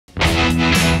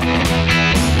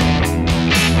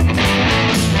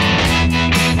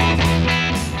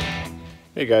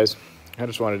Hey guys, I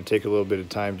just wanted to take a little bit of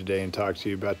time today and talk to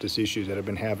you about this issue that I've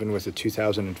been having with the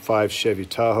 2005 Chevy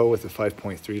Tahoe with a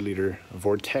 5.3 liter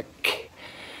Vortec.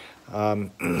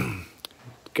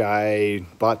 Guy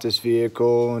bought this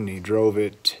vehicle and he drove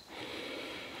it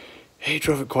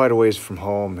quite a ways from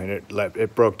home, and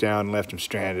it broke down and left him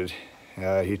stranded.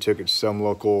 He took it to some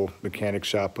local mechanic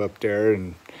shop up there,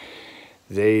 and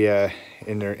they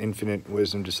in their infinite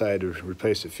wisdom decided to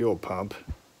replace the fuel pump,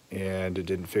 and it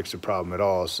didn't fix the problem at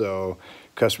all. So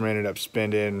customer ended up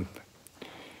spending,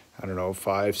 I don't know,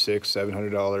 $500,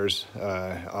 $600,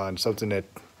 $700 on something that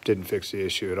didn't fix the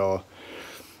issue at all.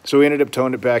 So we ended up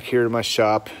towing it back here to my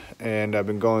shop, and I've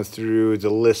been going through the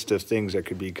list of things that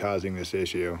could be causing this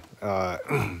issue.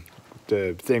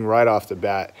 The thing right off the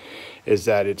bat is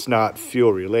that it's not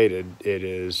fuel related, it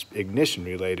is ignition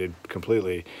related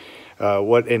completely.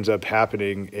 What ends up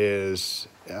happening is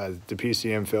the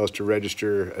PCM fails to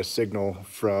register a signal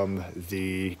from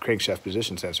the crankshaft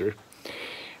position sensor.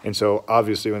 And so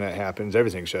obviously when that happens,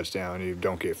 everything shuts down. You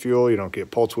don't get fuel, you don't get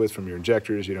pulse width from your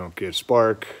injectors, you don't get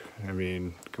spark. I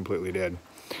mean, completely dead.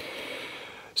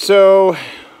 So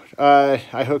I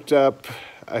hooked up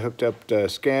the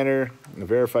scanner and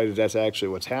verified that that's actually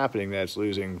what's happening. That's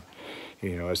losing,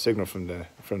 a signal from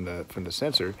the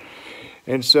sensor.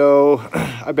 And so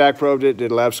I back probed it,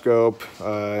 did a lab scope.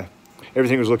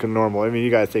 Everything was looking normal. I mean,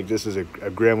 you got to think this is a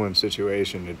gremlin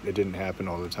situation. It didn't happen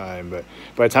all the time, but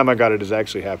by the time I got it, it's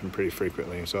actually happened pretty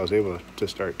frequently. So I was able to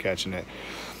start catching it.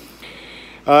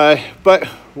 But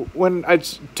when I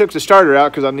took the starter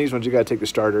out, because on these ones you got to take the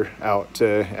starter out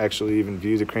to actually even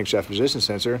view the crankshaft position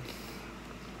sensor,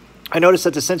 I noticed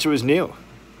that the sensor was new.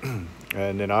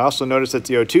 And then I also noticed that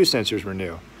the O2 sensors were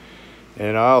new.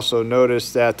 And I also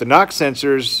noticed that the knock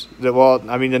sensors,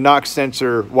 the knock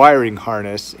sensor wiring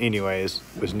harness anyways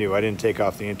was new. I didn't take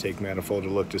off the intake manifold to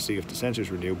look to see if the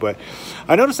sensors were new, but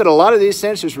I noticed that a lot of these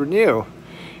sensors were new,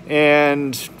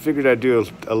 and figured I'd do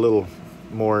a little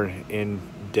more in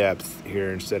depth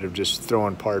here instead of just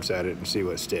throwing parts at it and see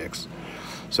what sticks.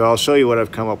 So I'll show you what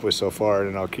I've come up with so far,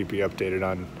 and I'll keep you updated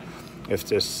on if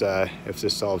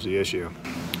this solves the issue.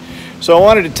 So I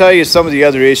wanted to tell you some of the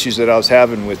other issues that I was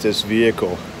having with this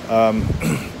vehicle.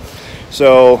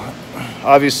 So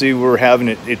obviously we're having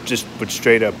it just would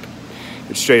straight up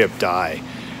die.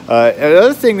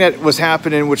 Another thing that was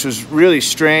happening, which was really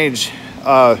strange,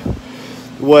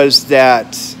 was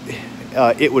that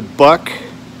it would buck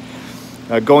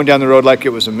going down the road like it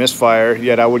was a misfire,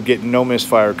 yet I would get no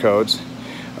misfire codes.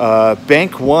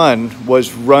 Bank 1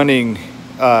 was running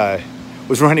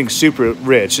super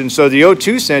rich, and so the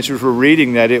O2 sensors were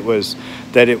reading that it was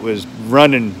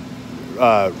running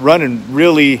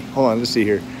really, hold on, let's see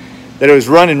here, that it was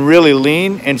running really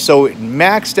lean, and so it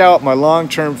maxed out my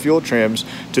long-term fuel trims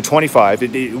to 25.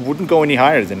 It wouldn't go any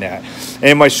higher than that,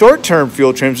 and my short-term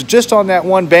fuel trims just on that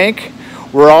one bank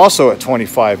were also at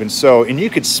 25. And you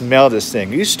could smell this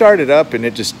thing. You start it up and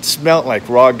it just smelled like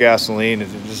raw gasoline, and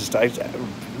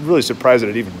I'm really surprised that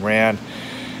it even ran.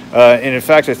 And in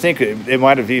fact, I think it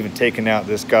might have even taken out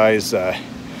this guy's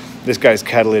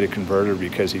catalytic converter,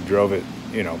 because he drove it,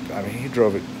 he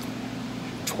drove it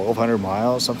 1,200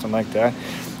 miles, something like that,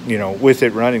 with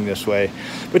it running this way.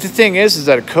 But the thing is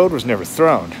that a code was never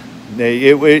thrown.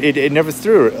 It never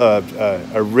threw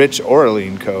a rich or a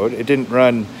lean code. It didn't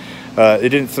run. It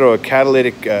didn't throw a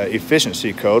catalytic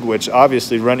efficiency code, which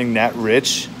obviously running that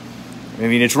rich. I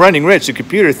mean, it's running rich. The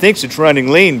computer thinks it's running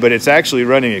lean, but it's actually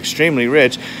running extremely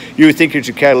rich. You would think your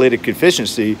catalytic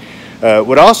efficiency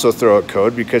would also throw a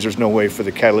code, because there's no way for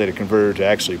the catalytic converter to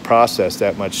actually process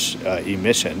that much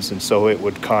emissions. And so it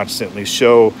would constantly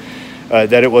show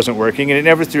that it wasn't working, and it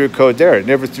never threw a code there. It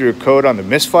never threw a code on the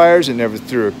misfires. It never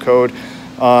threw a code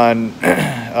on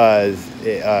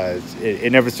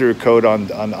it never threw a code on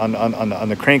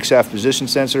the crankshaft position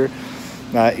sensor.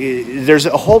 There's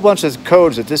a whole bunch of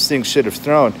codes that this thing should have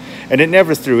thrown, and it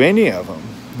never threw any of them.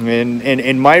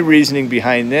 And my reasoning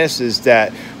behind this is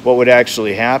that what would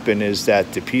actually happen is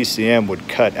that the PCM would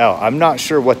cut out. I'm not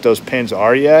sure what those pins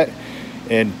are yet,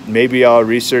 and maybe I'll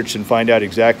research and find out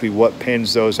exactly what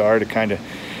pins those are to kind of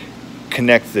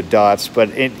connect the dots. But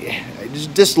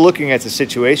just looking at the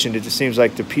situation, it just seems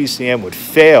like the PCM would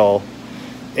fail,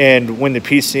 and when the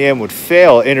PCM would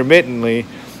fail intermittently,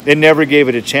 it never gave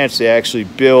it a chance to actually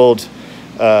build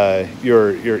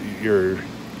your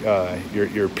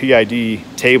PID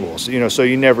tables. So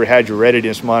you never had your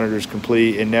readiness monitors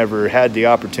complete, and never had the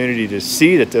opportunity to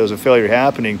see that there was a failure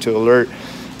happening to alert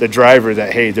the driver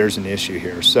that, hey, there's an issue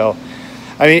here. So,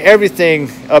 I mean, everything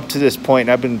up to this point,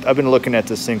 I've been looking at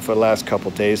this thing for the last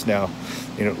couple days now,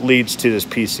 leads to this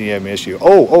PCM issue.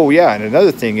 Oh yeah, and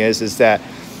another thing is that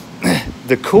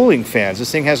the cooling fans, this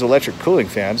thing has electric cooling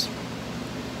fans,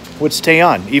 would stay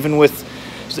on. Even with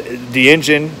the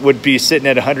engine would be sitting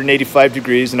at 185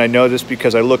 degrees, and I know this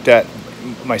because I looked at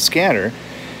my scanner.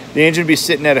 The engine would be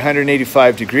sitting at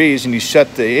 185 degrees, and you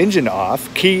shut the engine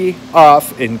off, key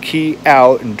off and key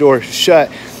out and door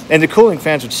shut, and the cooling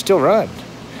fans would still run.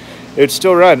 It would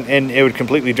still run, and it would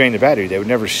completely drain the battery. They would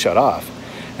never shut off.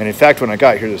 And in fact, when I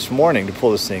got here this morning to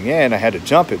pull this thing in, I had to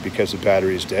jump it because the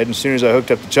battery is dead. And as soon as I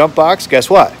hooked up the jump box, guess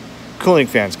what? Cooling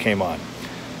fans came on.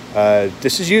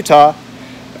 This is Utah.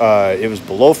 It was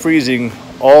below freezing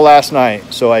all last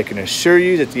night, so I can assure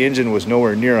you that the engine was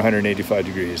nowhere near 185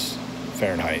 degrees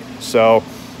Fahrenheit. So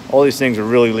all these things are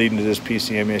really leading to this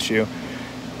PCM issue.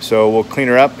 So we'll clean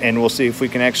her up, and we'll see if we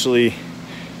can actually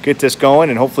get this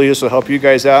going, and hopefully this will help you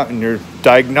guys out in your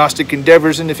diagnostic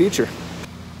endeavors in the future.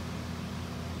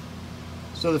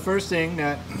 So the first thing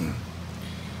that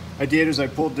I did is I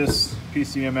pulled this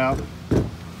PCM out.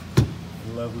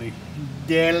 Lovely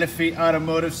Delphi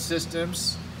Automotive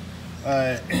Systems.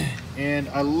 And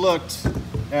I looked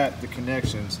at the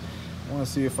connections. I want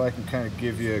to see if I can kind of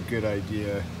give you a good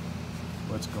idea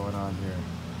what's going on here.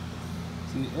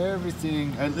 See,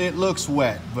 everything, it looks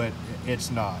wet, but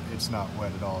it's not. It's not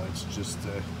wet at all. It's just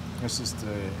the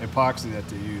epoxy that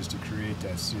they use to create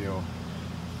that seal.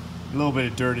 A little bit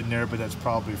of dirt in there, but that's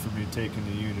probably for me taking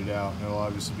the unit out, and it'll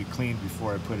obviously be cleaned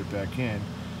before I put it back in.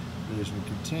 But as we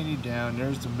continue down,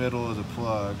 there's the middle of the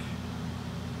plug.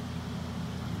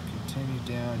 Continue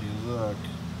down, you look,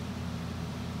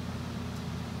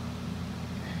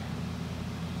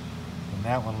 and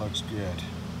that one looks good.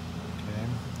 Okay,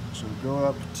 so we go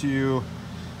up to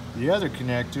the other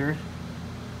connector.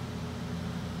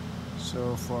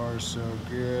 So far so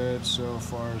good, so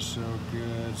far so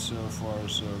good, so far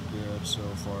so good, so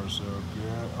far so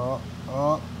good.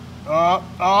 Oh,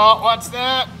 what's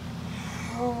that?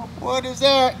 What is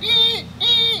that?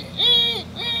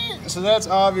 So that's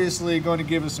obviously going to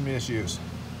give us some issues.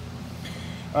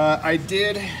 I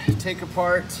did take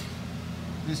apart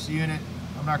this unit.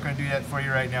 I'm not going to do that for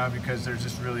you right now because there's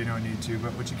just really no need to,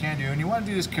 but what you can do, and you want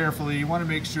to do this carefully, you want to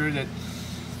make sure that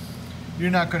you're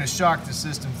not going to shock the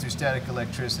system through static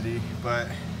electricity, but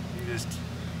you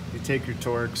take your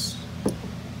Torx,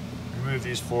 remove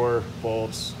these 4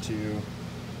 bolts, 2,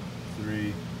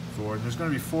 3, 4, and there's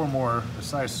going to be 4 more, a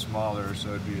size smaller, so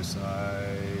it'd be a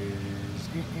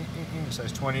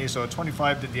size 20, so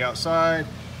 25 did the outside,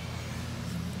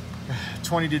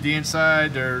 20 did the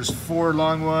inside. There's 4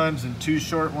 long ones and 2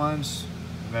 short ones.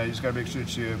 Now you just got to make sure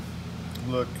that you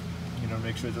look,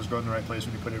 make sure those go in the right place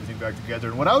when you put everything back together.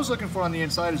 And what I was looking for on the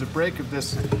inside is a break of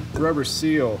this rubber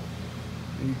seal.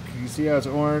 You see how it's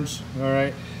orange? All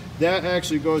right. That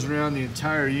actually goes around the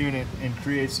entire unit and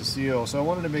creates a seal. So I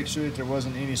wanted to make sure that there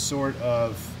wasn't any sort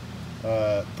of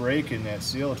break in that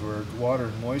seal to where water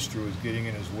and moisture was getting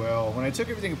in as well. When I took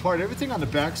everything apart, everything on the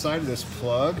back side of this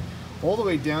plug, all the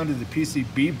way down to the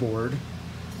PCB board,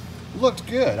 looked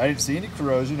good. I didn't see any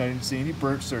corrosion. I didn't see any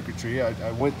burnt circuitry.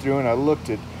 I went through and I looked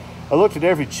at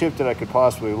every chip that I could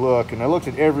possibly look, and I looked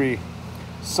at every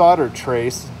solder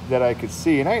trace that I could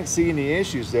see, and I didn't see any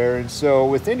issues there. And so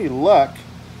with any luck,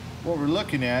 what we're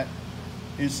looking at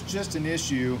is just an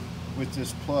issue with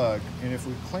this plug, and if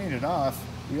we clean it off,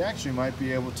 we actually might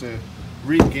be able to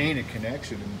regain a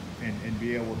connection and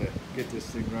be able to get this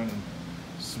thing running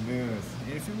smooth.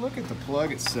 And if you look at the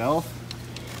plug itself,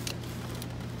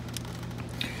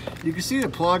 you can see the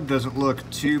plug doesn't look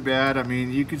too bad. I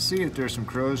mean, you can see that there's some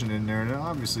corrosion in there, and it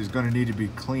obviously is going to need to be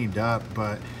cleaned up.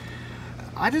 But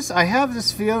I have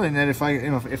this feeling that if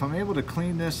I'm able to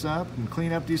clean this up and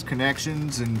clean up these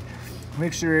connections and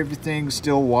make sure everything's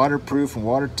still waterproof and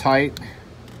watertight,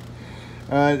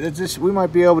 we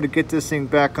might be able to get this thing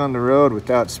back on the road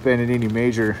without spending any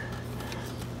major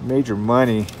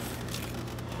money.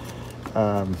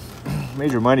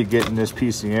 Major money getting this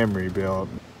PCM rebuilt.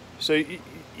 So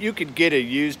you could get a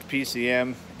used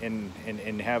PCM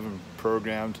and have them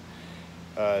programmed,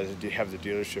 have the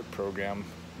dealership program.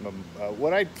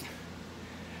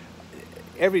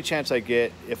 Every chance I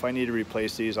get, if I need to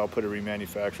replace these, I'll put a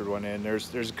remanufactured one in.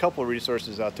 There's a couple of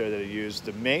resources out there that I use.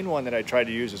 The main one that I try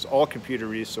to use is All Computer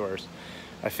Resource.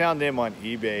 I found them on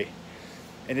eBay,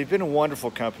 and they've been a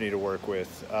wonderful company to work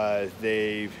with.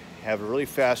 They have a really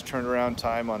fast turnaround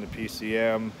time on the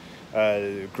PCM,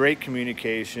 great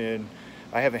communication.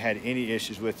 I haven't had any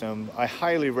issues with them. I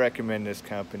highly recommend this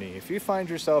company. If you find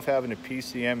yourself having a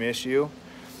PCM issue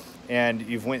and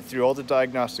you've went through all the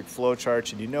diagnostic flow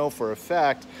charts and you know for a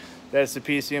fact that it's the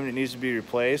PCM that needs to be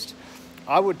replaced,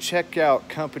 I would check out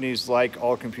companies like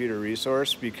All Computer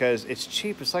Resource because it's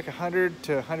cheap. It's like 100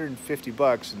 to 150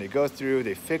 bucks, and they go through,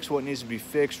 they fix what needs to be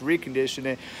fixed, recondition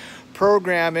it,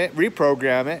 program it,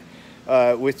 reprogram it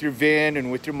with your VIN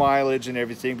and with your mileage and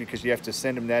everything, because you have to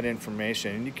send them that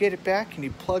information. And you get it back and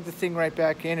you plug the thing right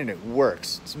back in and it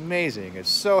works. It's amazing. It's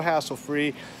so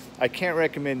hassle-free. I can't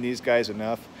recommend these guys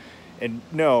enough. And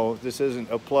no, this isn't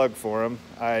a plug for them.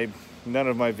 None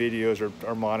of my videos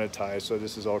are monetized, so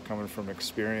this is all coming from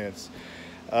experience.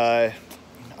 I'm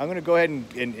gonna go ahead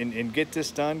and get this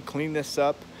done, clean this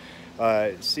up,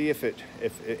 see if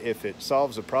it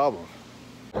solves the problem.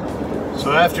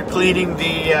 So after cleaning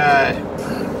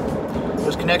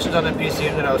those connections on the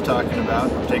PCM that I was talking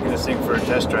about, I'm taking this thing for a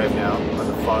test drive now on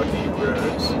the foggy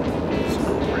roads. It's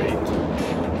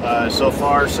great. So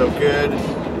far, so good.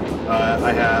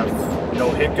 I have no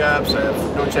hiccups, I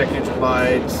have no check engine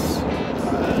lights,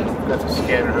 got the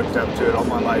scanner hooked up to it, all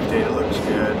my live data looks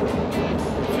good,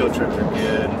 fuel trips are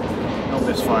good, no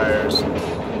misfires.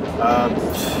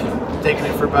 Taking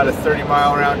it for about a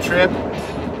 30-mile round trip.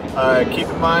 Keep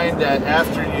in mind that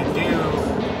after you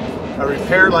do a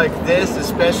repair like this,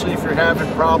 especially if you're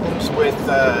having problems with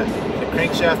the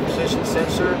crankshaft position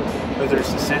sensor, whether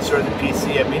it's the sensor or the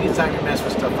PCM, anytime you mess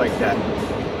with stuff like that,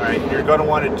 alright, you're going to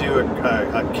want to do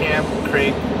a cam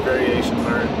crank variation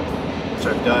learn, which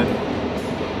I've done.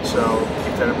 So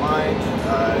keep that in mind.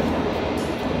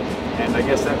 And I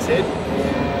guess that's it.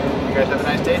 And you guys have a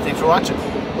nice day. Thanks for watching.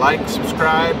 Like,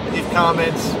 subscribe, leave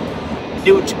comments,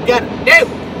 do what you gotta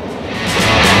do.